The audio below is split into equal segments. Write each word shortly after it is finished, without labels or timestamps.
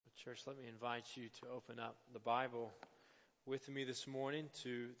Church, let me invite you to open up the Bible with me this morning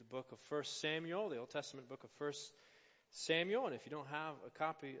to the book of 1 Samuel, the Old Testament book of 1 Samuel. And if you don't have a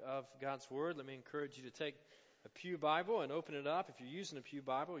copy of God's Word, let me encourage you to take a Pew Bible and open it up. If you're using a Pew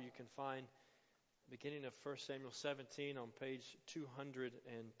Bible, you can find the beginning of 1 Samuel 17 on page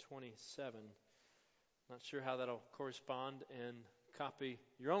 227. Not sure how that'll correspond in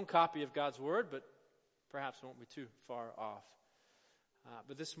your own copy of God's Word, but perhaps it won't be too far off.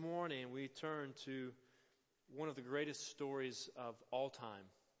 But this morning we turn to one of the greatest stories of all time.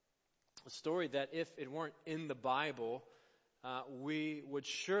 A story that if it weren't in the Bible, we would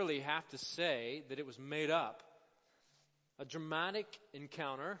surely have to say that it was made up. A dramatic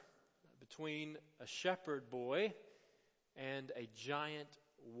encounter between a shepherd boy and a giant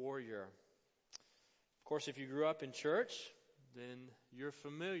warrior. Of course, if you grew up in church, then you're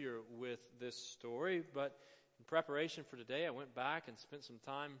familiar with this story, but in preparation for today, I went back and spent some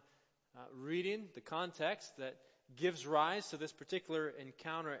time reading the context that gives rise to this particular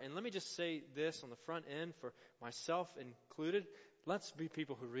encounter. And let me just say this on the front end for myself included. Let's be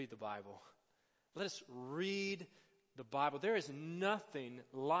people who read the Bible. Let us read the Bible. There is nothing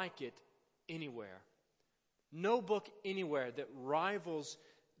like it anywhere. No book anywhere that rivals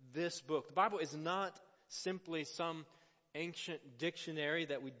this book. The Bible is not simply some ancient dictionary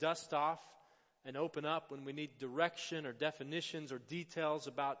that we dust off and open up when we need direction or definitions or details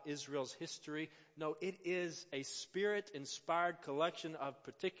about Israel's history. No, it is a Spirit-inspired collection of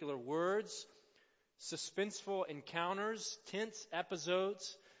particular words, suspenseful encounters, tense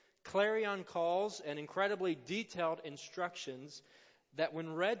episodes, clarion calls, and incredibly detailed instructions that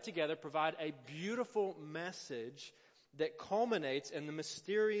when read together provide a beautiful message that culminates in the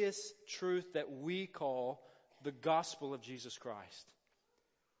mysterious truth that we call the gospel of Jesus Christ.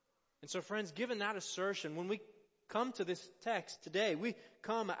 And so, friends, given that assertion, when we come to this text today, we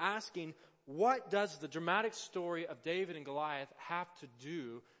come asking, what does the dramatic story of David and Goliath have to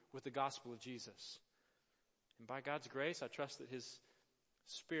do with the gospel of Jesus? And by God's grace, I trust that His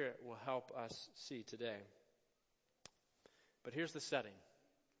Spirit will help us see today. But here's the setting.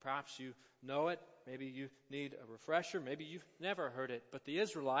 Perhaps you know it. Maybe you need a refresher. Maybe you've never heard it. But the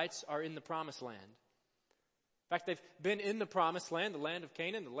Israelites are in the Promised Land. In fact, they've been in the Promised Land, the land of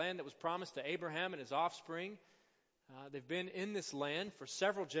Canaan, the land that was promised to Abraham and his offspring. They've been in this land for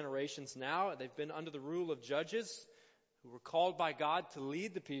several generations now. They've been under the rule of judges who were called by God to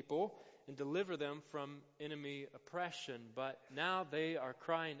lead the people and deliver them from enemy oppression. But now they are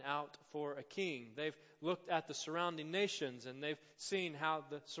crying out for a king. They've looked at the surrounding nations and they've seen how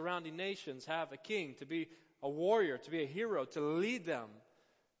the surrounding nations have a king, to be a warrior, to be a hero, to lead them.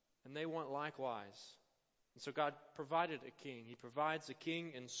 And they want likewise. And so God provided a king. He provides a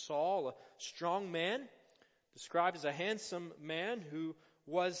king in Saul, a strong man, described as a handsome man who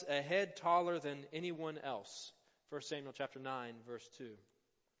was a head taller than anyone else. 1 Samuel chapter 9, verse 2.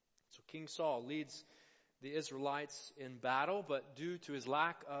 So King Saul leads the Israelites in battle, but due to his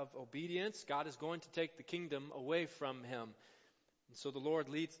lack of obedience, God is going to take the kingdom away from him. And so the Lord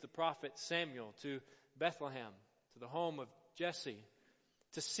leads the prophet Samuel to Bethlehem, to the home of Jesse,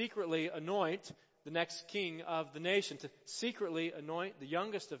 to secretly anoint the next king of the nation, to secretly anoint the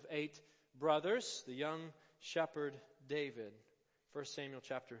youngest of 8 brothers, the young shepherd David. 1 Samuel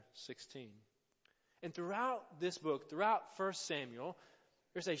chapter 16. And throughout this book, throughout 1 Samuel,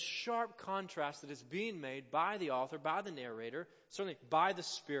 there's a sharp contrast that is being made by the author, by the narrator, certainly by the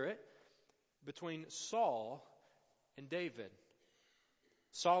Spirit, between Saul and David.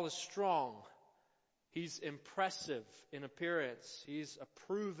 Saul is strong. He's impressive in appearance. He's a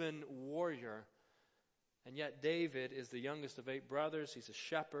proven warrior. And yet David is the youngest of 8 brothers. He's a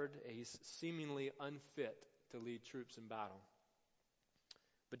shepherd. He's seemingly unfit to lead troops in battle.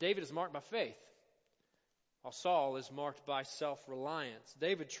 But David is marked by faith, while Saul is marked by self-reliance.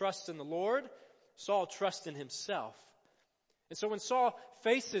 David trusts in the Lord. Saul trusts in himself. And so when Saul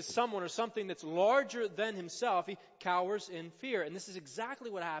faces someone or something that's larger than himself, he cowers in fear. And this is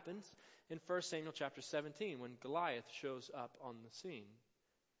exactly what happens in 1 Samuel chapter 17 when Goliath shows up on the scene.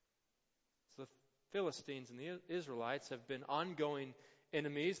 So the Philistines and the Israelites have been ongoing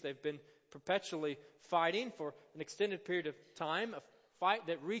enemies. They've been perpetually fighting for an extended period of time, a fight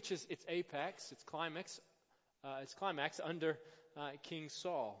that reaches its apex, its climax under King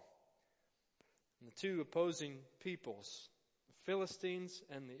Saul. And the two opposing peoples, the Philistines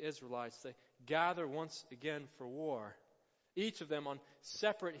and the Israelites, they gather once again for war. Each of them on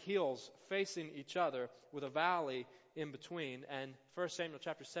separate hills facing each other with a valley in between. And 1 Samuel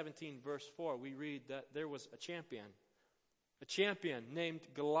chapter 17 verse 4, we read that there was a champion named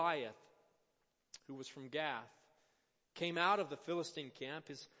Goliath, who was from Gath, came out of the Philistine camp.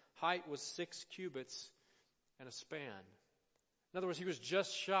 His height was 6 cubits and a span. In other words, he was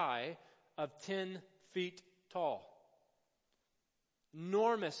just shy of 10 feet tall.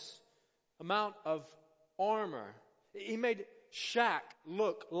 Enormous amount of armor. He made Shaq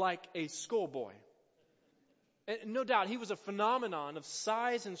look like a schoolboy. And no doubt he was a phenomenon of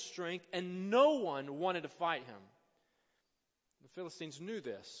size and strength, and no one wanted to fight him. The Philistines knew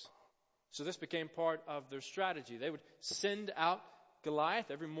this. So this became part of their strategy. They would send out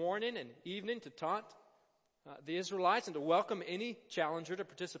Goliath every morning and evening to taunt the Israelites and to welcome any challenger to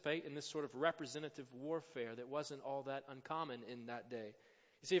participate in this sort of representative warfare that wasn't all that uncommon in that day.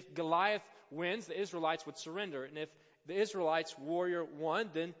 You see, if Goliath wins, the Israelites would surrender. And if the Israelites' warrior won,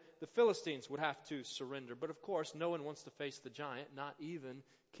 then the Philistines would have to surrender. But of course, no one wants to face the giant, not even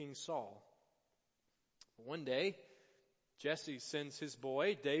King Saul. One day, Jesse sends his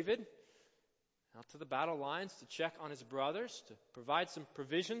boy, David, out to the battle lines to check on his brothers, to provide some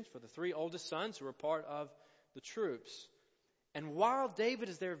provisions for the 3 oldest sons who were part of the troops. And while David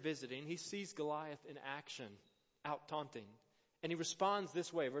is there visiting, he sees Goliath in action, out taunting. And he responds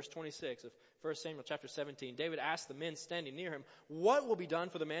this way, verse 26 of 1 Samuel chapter 17. David asked the men standing near him, "What will be done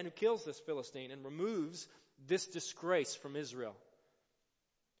for the man who kills this Philistine and removes this disgrace from Israel?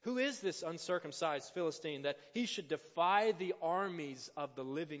 Who is this uncircumcised Philistine that he should defy the armies of the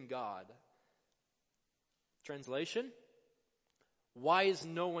living God?" Translation: why is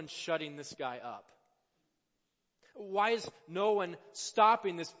no one shutting this guy up? Why is no one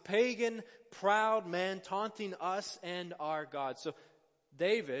stopping this pagan, proud man taunting us and our God? So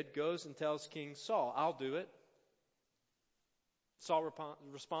David goes and tells King Saul, "I'll do it." Saul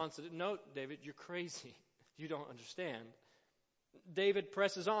responds to it, "No, David, you're crazy. You don't understand." David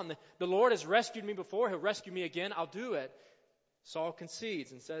presses on. "The Lord has rescued me before. He'll rescue me again. I'll do it." Saul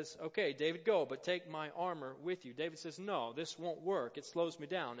concedes and says, "Okay, David, go, but take my armor with you." David says, "No, this won't work. It slows me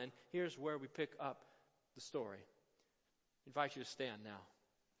down." And here's where we pick up the story. I invite you to stand now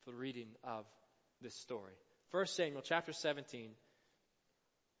for the reading of this story. 1 Samuel chapter 17,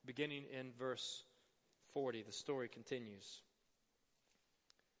 beginning in verse 40. The story continues.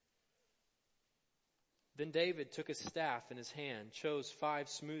 Then David took his staff in his hand, chose 5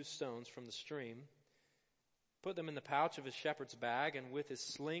 smooth stones from the stream, put them in the pouch of his shepherd's bag, and with his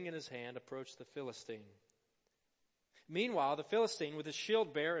sling in his hand approached the Philistine. Meanwhile, the Philistine, with his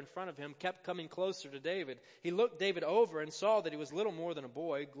shield bearer in front of him, kept coming closer to David. He looked David over and saw that he was little more than a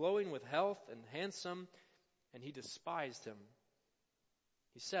boy, glowing with health and handsome, and he despised him.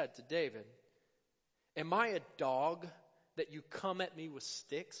 He said to David, "Am I a dog that you come at me with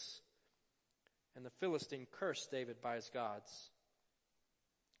sticks?" And the Philistine cursed David by his gods.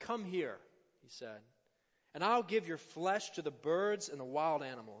 "Come here," he said, "and I'll give your flesh to the birds and the wild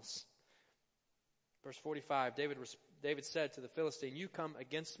animals." Verse 45, David said to the Philistine, "You come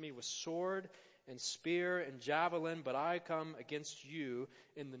against me with sword and spear and javelin, but I come against you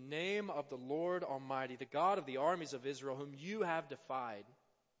in the name of the Lord Almighty, the God of the armies of Israel, whom you have defied.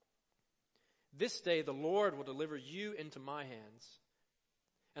 This day the Lord will deliver you into my hands,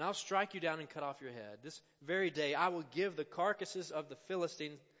 and I'll strike you down and cut off your head. This very day I will give the carcasses of the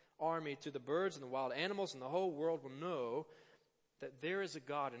Philistine army to the birds and the wild animals, and the whole world will know that there is a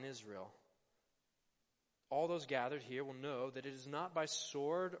God in Israel. All those gathered here will know that it is not by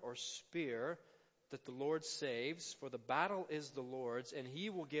sword or spear that the Lord saves, for the battle is the Lord's, and he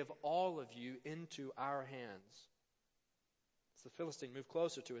will give all of you into our hands." As the Philistine moved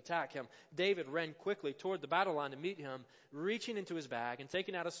closer to attack him, David ran quickly toward the battle line to meet him. Reaching into his bag and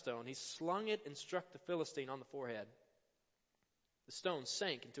taking out a stone, he slung it and struck the Philistine on the forehead. The stone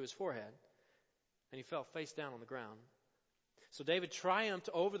sank into his forehead, and he fell face down on the ground. So David triumphed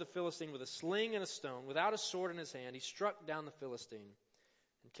over the Philistine with a sling and a stone. Without a sword in his hand, he struck down the Philistine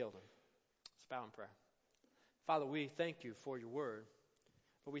and killed him. Let's bow in prayer. Father, we thank you for your word.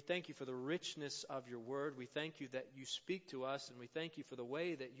 But we thank you for the richness of your word. We thank you that you speak to us, and we thank you for the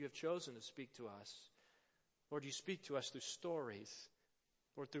way that you have chosen to speak to us. Lord, you speak to us through stories,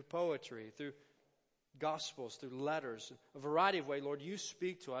 Lord, through poetry, through gospels, through letters, a variety of ways. Lord, you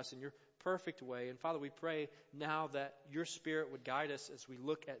speak to us in your perfect way. And Father, we pray now that your Spirit would guide us as we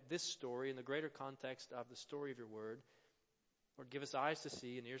look at this story in the greater context of the story of your word. Lord, give us eyes to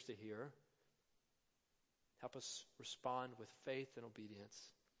see and ears to hear. Help us respond with faith and obedience.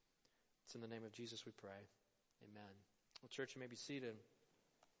 It's in the name of Jesus we pray. Amen. Well, church, you may be seated.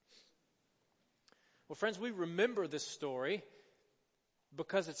 Well, friends, we remember this story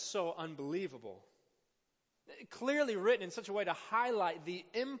because it's so unbelievable. Clearly written in such a way to highlight the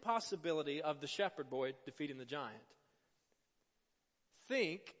impossibility of the shepherd boy defeating the giant.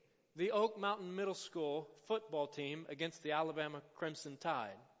 Think the Oak Mountain Middle School football team against the Alabama Crimson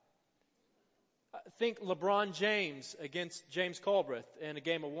Tide. Think LeBron James against James Colbreth in a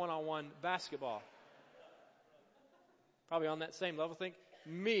game of one-on-one basketball. Probably on that same level. Think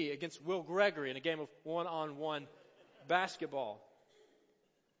me against Will Gregory in a game of one-on-one basketball.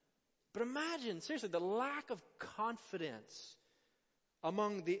 But imagine, seriously, the lack of confidence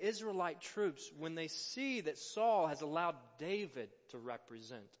among the Israelite troops when they see that Saul has allowed David to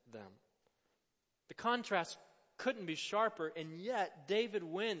represent them. The contrast couldn't be sharper, and yet David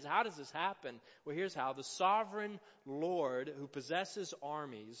wins. How does this happen? Well, here's how. The sovereign Lord who possesses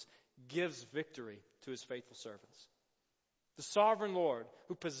armies gives victory to his faithful servants. The sovereign Lord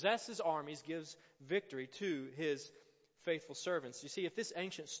who possesses armies gives victory to his faithful servants. You see, if this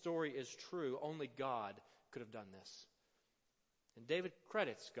ancient story is true, only God could have done this. And David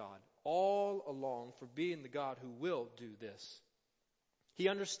credits God all along for being the God who will do this. He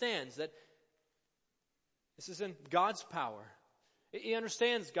understands that this is in God's power. He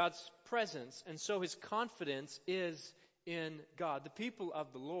understands God's presence, and so his confidence is in God. The people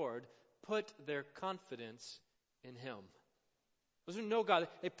of the Lord put their confidence in Him. Those who know God,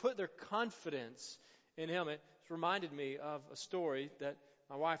 they put their confidence in Him. It reminded me of a story that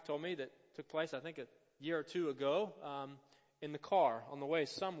my wife told me that took place, I think, a year or two ago in the car on the way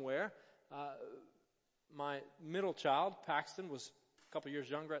somewhere. My middle child, Paxton, was a couple years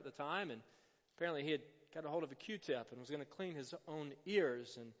younger at the time, and apparently he had got a hold of a Q-tip and was going to clean his own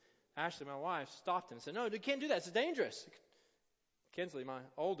ears. And Ashley, my wife, stopped him and said, "No, you can't do that. It's dangerous." Kinsley, my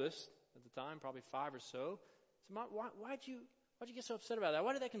oldest at the time, probably 5 or so, said, "Mom, why'd you get so upset about that?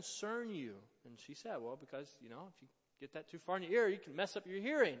 Why did that concern you?" And she said, "Well, because, if you get that too far in your ear, you can mess up your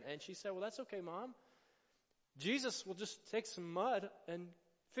hearing." And she said, "Well, that's okay, Mom. Jesus will just take some mud and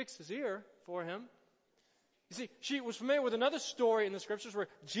fix his ear for him." You see, she was familiar with another story in the Scriptures where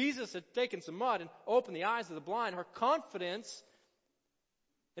Jesus had taken some mud and opened the eyes of the blind. Her confidence,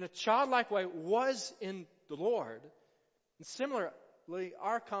 in a childlike way, was in the Lord. And similarly,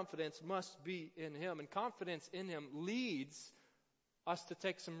 our confidence must be in Him. And confidence in Him leads us to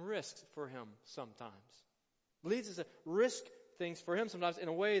take some risks for Him sometimes. Leads us to risk things for Him sometimes in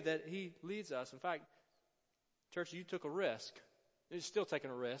a way that He leads us. In fact, church, you took a risk. You're still taking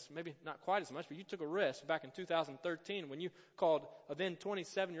a risk, maybe not quite as much, but you took a risk back in 2013 when you called a then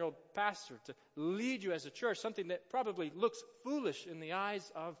 27-year-old pastor to lead you as a church, something that probably looks foolish in the eyes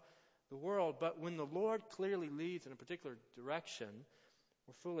of the world. But when the Lord clearly leads in a particular direction,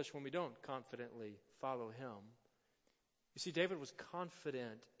 we're foolish when we don't confidently follow Him. You see, David was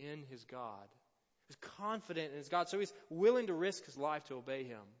confident in his God. He was confident in his God, so he's willing to risk his life to obey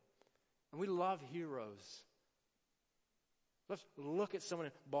Him. And we love heroes. Let's look at someone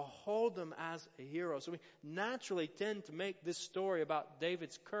and behold them as a hero. So we naturally tend to make this story about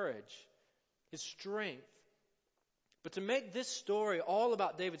David's courage, his strength. But to make this story all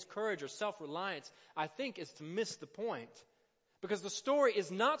about David's courage or self-reliance, I think, is to miss the point. Because the story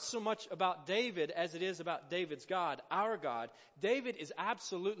is not so much about David as it is about David's God, our God. David is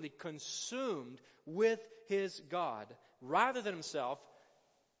absolutely consumed with his God rather than himself.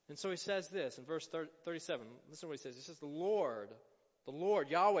 And so he says this in verse 37. Listen to what he says. He says, the Lord,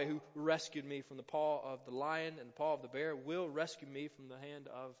 Yahweh, who rescued me from the paw of the lion and the paw of the bear, will rescue me from the hand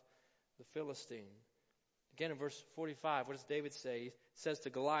of the Philistine. Again, in verse 45, what does David say? He says to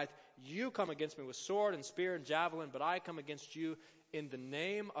Goliath, "You come against me with sword and spear and javelin, but I come against you in the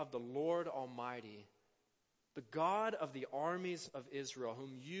name of the Lord Almighty, the God of the armies of Israel,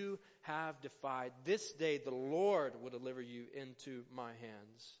 whom you have defied. This day the Lord will deliver you into my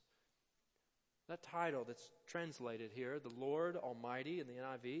hands." That title that's translated here, the Lord Almighty in the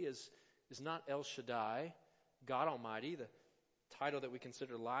NIV, is not El Shaddai, God Almighty, the title that we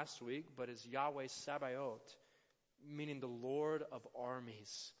considered last week, but is Yahweh Sabaoth, meaning the Lord of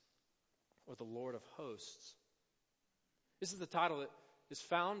armies, or the Lord of hosts. This is the title that is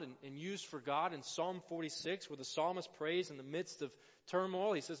found and used for God in Psalm 46, where the psalmist prays in the midst of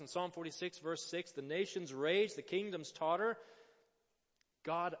turmoil. He says in Psalm 46, verse 6, "The nations rage, the kingdoms totter.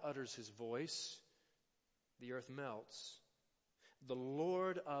 God utters His voice, the earth melts. The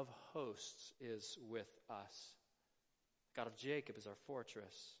Lord of hosts is with us. God of Jacob is our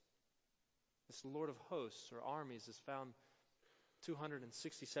fortress." This Lord of hosts, or armies, is found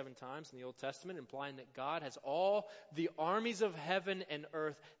 267 times in the Old Testament, implying that God has all the armies of heaven and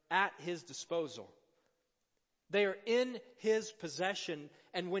earth at His disposal. They are in His possession,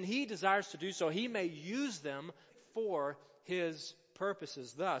 and when He desires to do so, He may use them for His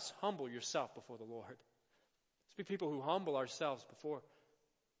purposes. Thus, humble yourself before the Lord. Let's be people who humble ourselves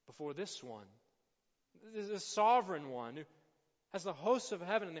before this one, this sovereign one who has the hosts of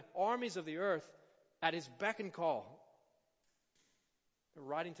heaven and the armies of the earth at His beck and call.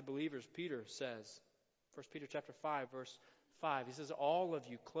 Writing to believers, Peter says, 1 Peter chapter 5, verse 5, he says, all of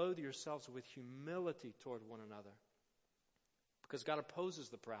you clothe yourselves with humility toward one another, because God opposes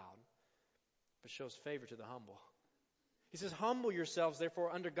the proud, but shows favor to the humble. He says, humble yourselves,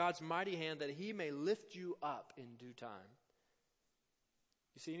 therefore, under God's mighty hand, that he may lift you up in due time.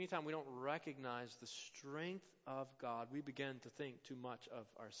 You see, anytime we don't recognize the strength of God, we begin to think too much of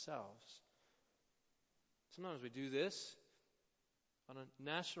ourselves. Sometimes we do this on a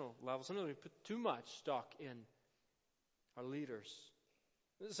national level. Sometimes we put too much stock in our leaders.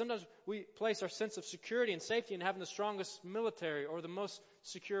 Sometimes we place our sense of security and safety in having the strongest military or the most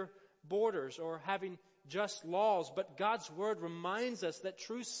secure borders or having just laws. But God's Word reminds us that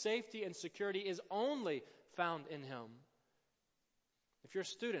true safety and security is only found in Him. If you're a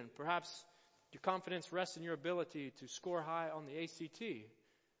student, perhaps your confidence rests in your ability to score high on the ACT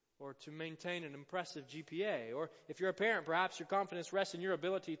or to maintain an impressive GPA. Or if you're a parent, perhaps your confidence rests in your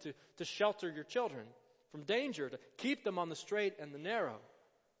ability to shelter your children from danger, to keep them on the straight and the narrow.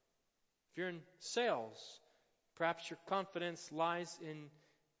 If you're in sales, perhaps your confidence lies in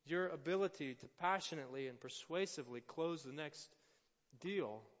your ability to passionately and persuasively close the next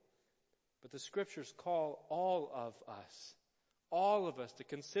deal. But the Scriptures call all of us to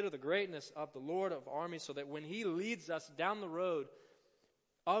consider the greatness of the Lord of armies, so that when He leads us down the road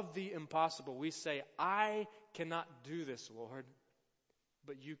of the impossible, we say, I cannot do this, Lord,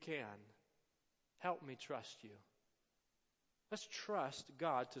 but you can. Help me trust you. Let's trust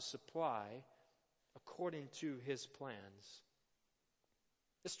God to supply according to His plans.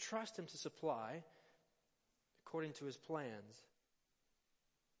 Let's trust Him to supply according to His plans.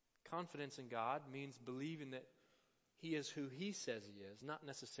 Confidence in God means believing that He is who He says He is, not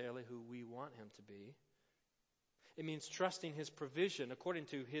necessarily who we want Him to be. It means trusting His provision according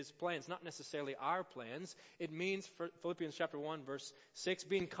to His plans, not necessarily our plans. It means, Philippians chapter 1, verse 6,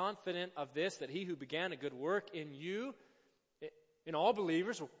 being confident of this, that He who began a good work in you, in all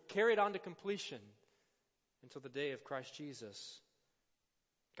believers, will carry it on to completion until the day of Christ Jesus.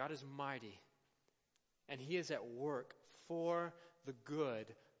 God is mighty, and He is at work for the good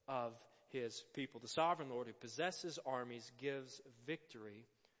of His people. The sovereign Lord who possesses armies gives victory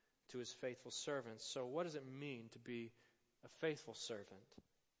to His faithful servants. So what does it mean to be a faithful servant?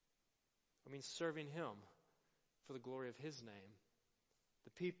 It means serving Him for the glory of His name.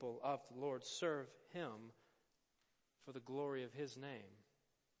 The people of the Lord serve Him for the glory of His name.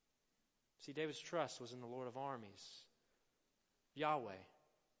 See, David's trust was in the Lord of armies, Yahweh,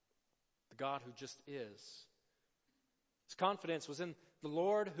 the God who just is. His confidence was in the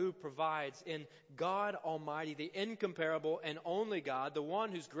Lord who provides, in God Almighty, the incomparable and only God, the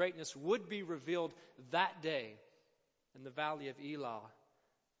one whose greatness would be revealed that day in the valley of Elah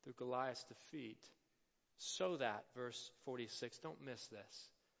through Goliath's defeat. So that, verse 46, don't miss this.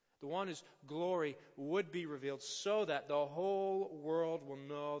 The one whose glory would be revealed, so that the whole world will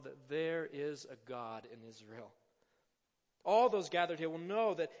know that there is a God in Israel. All those gathered here will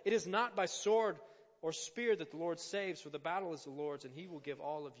know that it is not by sword or spear that the Lord saves, for the battle is the Lord's, and He will give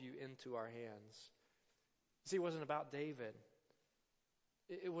all of you into our hands. See, it wasn't about David.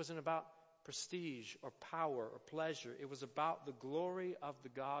 It wasn't about prestige or power or pleasure. It was about the glory of the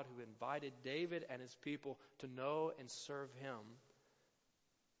God who invited David and his people to know and serve Him,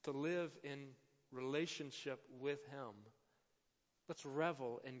 to live in relationship with Him. Let's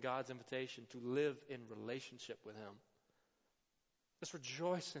revel in God's invitation to live in relationship with Him. Let's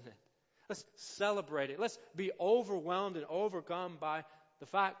rejoice in it. Let's celebrate it. Let's be overwhelmed and overcome by the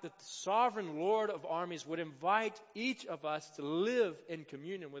fact that the sovereign Lord of armies would invite each of us to live in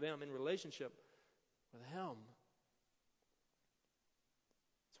communion with Him, in relationship with Him.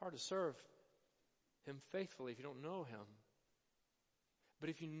 It's hard to serve Him faithfully if you don't know Him. But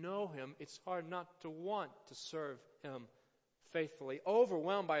if you know Him, it's hard not to want to serve Him faithfully.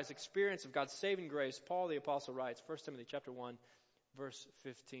 Overwhelmed by his experience of God's saving grace, Paul the Apostle writes, 1 Timothy chapter 1, verse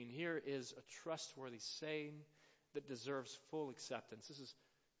 15, here is a trustworthy saying that deserves full acceptance. This is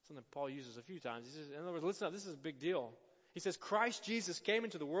something Paul uses a few times. He says, in other words, listen up, this is a big deal. He says, Christ Jesus came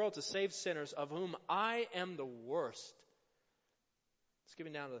into the world to save sinners, of whom I am the worst.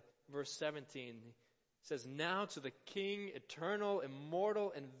 Skipping down to verse 17, he says, now to the King, eternal,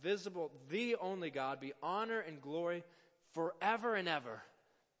 immortal, invisible, the only God, be honor and glory forever and ever.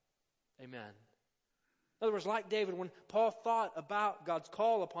 Amen. In other words, like David, when Paul thought about God's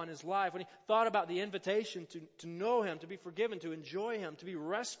call upon his life, when he thought about the invitation to know Him, to be forgiven, to enjoy Him, to be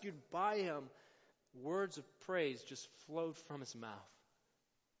rescued by Him, words of praise just flowed from his mouth.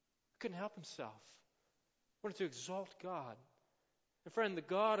 He couldn't help himself. He wanted to exalt God. And friend, the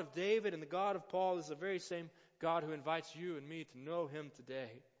God of David and the God of Paul is the very same God who invites you and me to know Him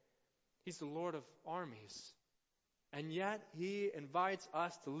today. He's the Lord of armies. And yet He invites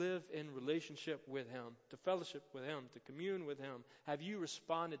us to live in relationship with Him, to fellowship with Him, to commune with Him. Have you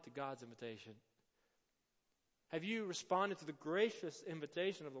responded to God's invitation? Have you responded to the gracious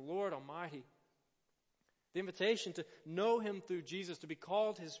invitation of the Lord Almighty? The invitation to know Him through Jesus, to be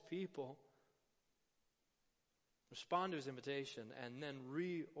called His people. Respond to His invitation and then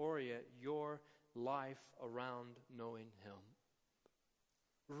reorient your life around knowing Him.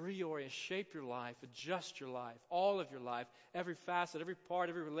 Reorient, shape your life, adjust your life, all of your life, every facet, every part,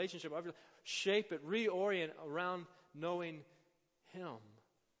 every relationship, shape it, reorient around knowing Him.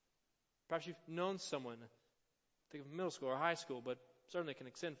 Perhaps you've known someone, think of middle school or high school, but certainly can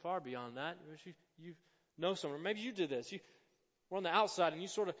extend far beyond that. You know someone, maybe you did this. You were on the outside and you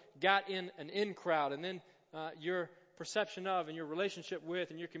sort of got in an in crowd, and then your perception of and your relationship with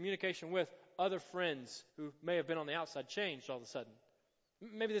and your communication with other friends who may have been on the outside changed all of a sudden.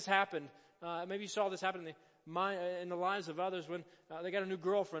 Maybe this happened. Maybe you saw this happen in the lives of others when they got a new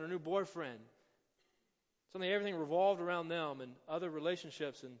girlfriend or new boyfriend. Suddenly everything revolved around them, and other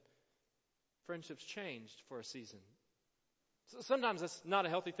relationships and friendships changed for a season. So sometimes that's not a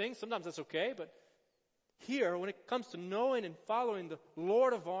healthy thing. Sometimes that's okay. But here, when it comes to knowing and following the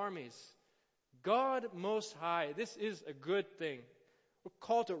Lord of armies, God Most High, this is a good thing. We're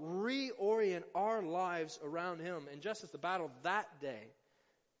called to reorient our lives around Him. And just as the battle of that day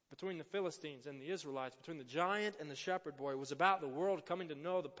between the Philistines and the Israelites, between the giant and the shepherd boy, was about the world coming to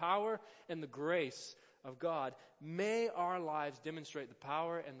know the power and the grace of God, may our lives demonstrate the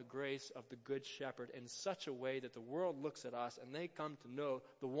power and the grace of the Good Shepherd in such a way that the world looks at us and they come to know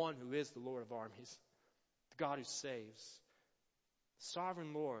the one who is the Lord of armies, the God who saves, the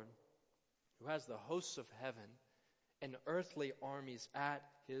sovereign Lord who has the hosts of heaven and earthly armies at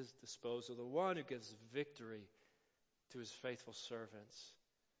His disposal, the one who gives victory to His faithful servants.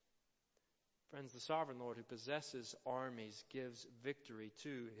 Friends, the sovereign Lord who possesses armies gives victory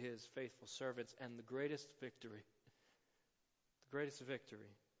to His faithful servants, and the greatest victory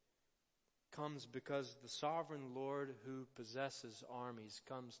comes because the sovereign Lord who possesses armies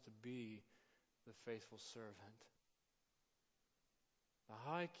comes to be the faithful servant. The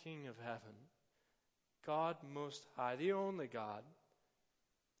High King of heaven, God Most High, the only God,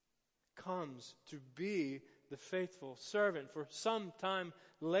 comes to be the faithful servant. For some time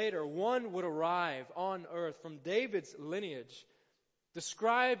later, one would arrive on earth from David's lineage,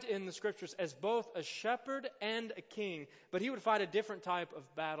 described in the Scriptures as both a shepherd and a king. But he would fight a different type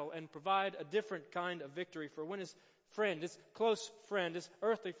of battle and provide a different kind of victory. For when his friend, his close friend, his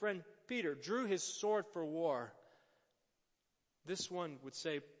earthly friend Peter drew his sword for war, this one would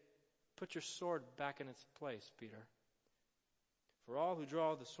say, "Put your sword back in its place, Peter. For all who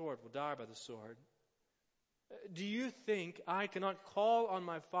draw the sword will die by the sword. Do you think I cannot call on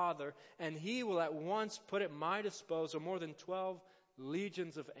my Father, and He will at once put at my disposal more than 12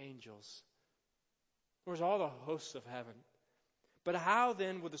 legions of angels? Or all the hosts of heaven? But how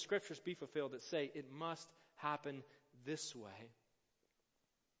then would the Scriptures be fulfilled that say it must happen this way?"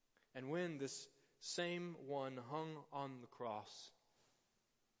 And when this same one hung on the cross,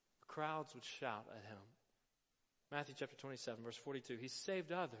 the crowds would shout at Him. Matthew chapter 27, verse 42. He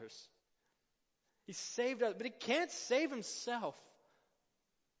saved others. He saved others, but He can't save Himself.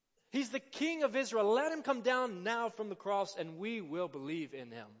 He's the King of Israel. Let Him come down now from the cross and we will believe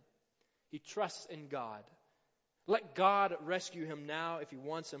in Him. He trusts in God. Let God rescue him now if He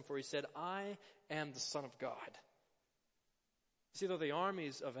wants him, for He said, "I am the Son of God." See, though the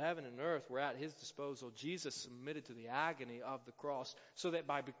armies of heaven and earth were at His disposal, Jesus submitted to the agony of the cross so that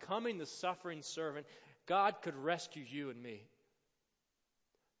by becoming the suffering servant, God could rescue you and me.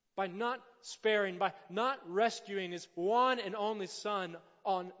 By not sparing, by not rescuing His one and only Son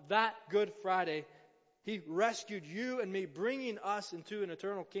on that Good Friday, He rescued you and me, bringing us into an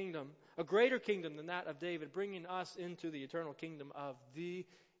eternal kingdom, a greater kingdom than that of David, bringing us into the eternal kingdom of the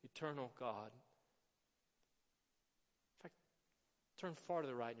eternal God. In fact, turn far to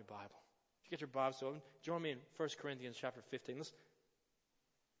the right in your Bible. If you get your Bible open, join me in 1 Corinthians chapter 15.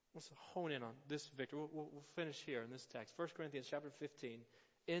 Let's hone in on this victory. We'll finish here in this text. 1 Corinthians chapter 15,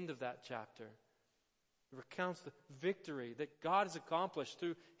 end of that chapter. It recounts the victory that God has accomplished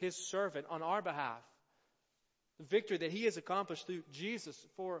through His servant on our behalf. The victory that He has accomplished through Jesus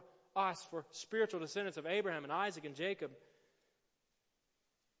for us, for spiritual descendants of Abraham and Isaac and Jacob.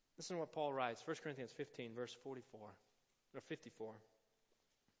 Listen to what Paul writes, 1 Corinthians 15, verse 54.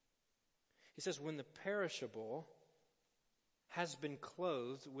 He says, "When the perishable has been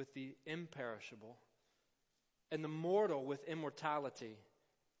clothed with the imperishable, and the mortal with immortality,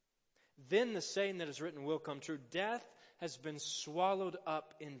 then the saying that is written will come true. Death has been swallowed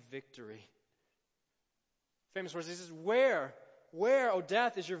up in victory. Famous words. He says, Where, O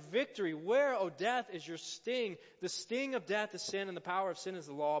death, is your victory? Where, O death, is your sting? The sting of death is sin, and the power of sin is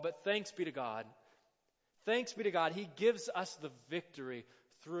the law. But thanks be to God. Thanks be to God. He gives us the victory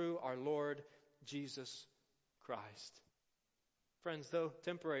through our Lord Jesus Christ. Friends, though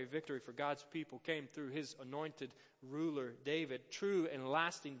temporary victory for God's people came through His anointed ruler, David, true and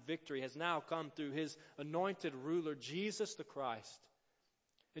lasting victory has now come through His anointed ruler, Jesus the Christ.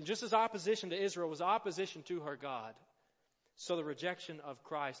 And just as opposition to Israel was opposition to her God, so the rejection of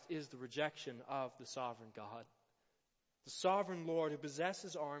Christ is the rejection of the sovereign God. The sovereign Lord who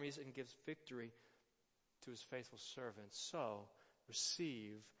possesses armies and gives victory to His faithful servants. So,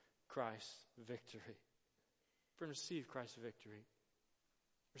 receive Christ's victory. Friend, receive Christ's victory.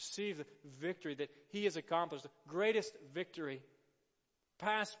 Receive the victory that He has accomplished. The greatest victory,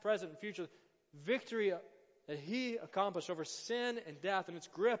 past, present, and future. Victory that He accomplished over sin and death and its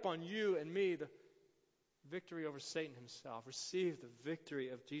grip on you and me. The victory over Satan himself. Receive the victory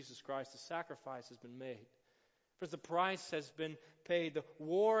of Jesus Christ. The sacrifice has been made. Friends, the price has been paid. The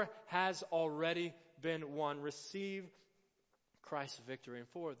war has already been won. Receive Christ's victory. And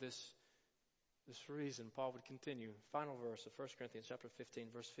for this reason, Paul would continue. Final verse of 1 Corinthians chapter 15,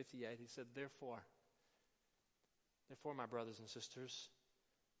 verse 58. He said, Therefore, my brothers and sisters,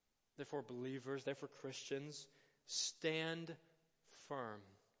 therefore believers, therefore Christians, stand firm.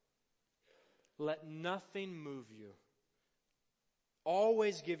 Let nothing move you.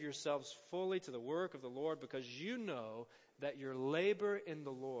 Always give yourselves fully to the work of the Lord, because you know that your labor in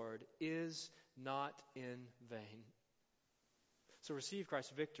the Lord is not in vain. So receive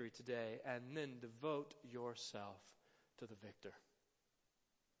Christ's victory today and then devote yourself to the victor.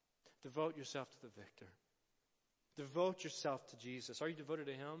 Devote yourself to the victor. Devote yourself to Jesus. Are you devoted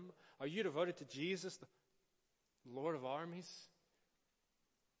to Him? Are you devoted to Jesus, the Lord of armies?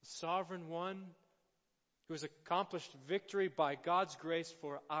 The sovereign one who has accomplished victory by God's grace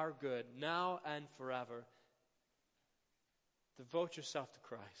for our good, now and forever. Devote yourself to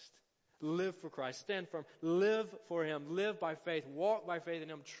Christ. Live for Christ. Stand firm. Live for Him. Live by faith. Walk by faith in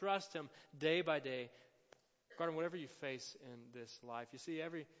Him. Trust Him day by day. Regarding whatever you face in this life. You see,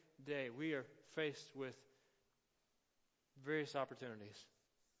 every day we are faced with various opportunities.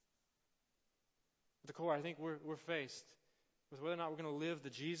 At the core, I think we're faced with whether or not we're going to live the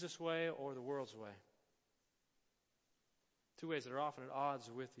Jesus way or the world's way. Two ways that are often at odds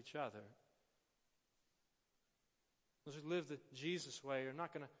with each other. Those who live the Jesus way are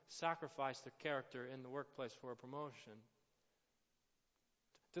not going to sacrifice their character in the workplace for a promotion.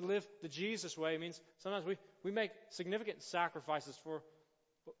 To live the Jesus way means sometimes we make significant sacrifices for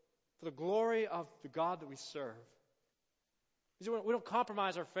the glory of the God that we serve. We don't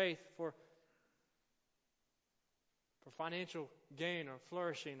compromise our faith for financial gain or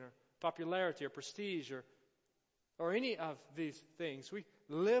flourishing or popularity or prestige or any of these things. We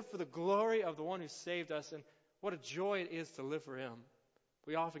live for the glory of the one who saved us, and what a joy it is to live for Him.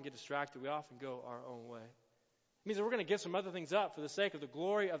 We often get distracted. We often go our own way. It means that we're going to give some other things up for the sake of the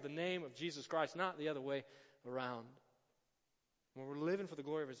glory of the name of Jesus Christ, not the other way around. When we're living for the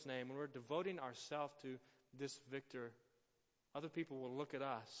glory of His name, when we're devoting ourselves to this victor, other people will look at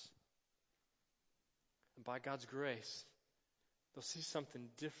us. And by God's grace, they'll see something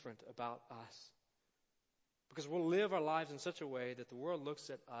different about us. Because we'll live our lives in such a way that the world looks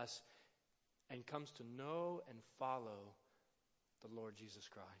at us and comes to know and follow the Lord Jesus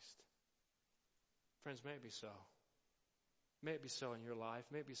Christ. Friends, may it be so. May it be so in your life.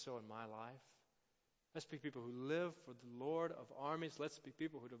 May it be so in my life. Let's be people who live for the Lord of armies. Let's be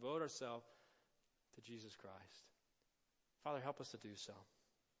people who devote ourselves to Jesus Christ. Father, help us to do so.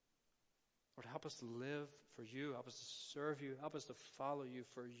 Lord, help us to live for You. Help us to serve You. Help us to follow You,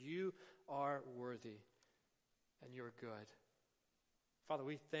 for You are worthy and You're good. Father,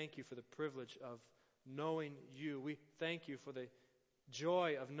 we thank You for the privilege of knowing You. We thank You for the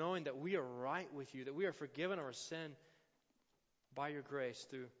joy of knowing that we are right with You, that we are forgiven of our sin by Your grace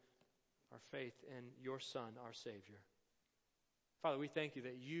through our faith in Your Son, our Savior. Father, we thank You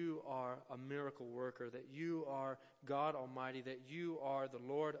that You are a miracle worker, that You are God Almighty, that You are the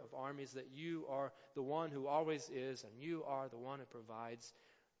Lord of armies, that You are the one who always is, and You are the one who provides.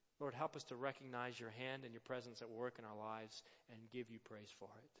 Lord, help us to recognize Your hand and Your presence at work in our lives and give You praise for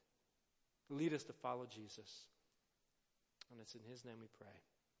it. Lead us to follow Jesus. And it's in His name we pray.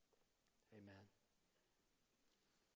 Amen.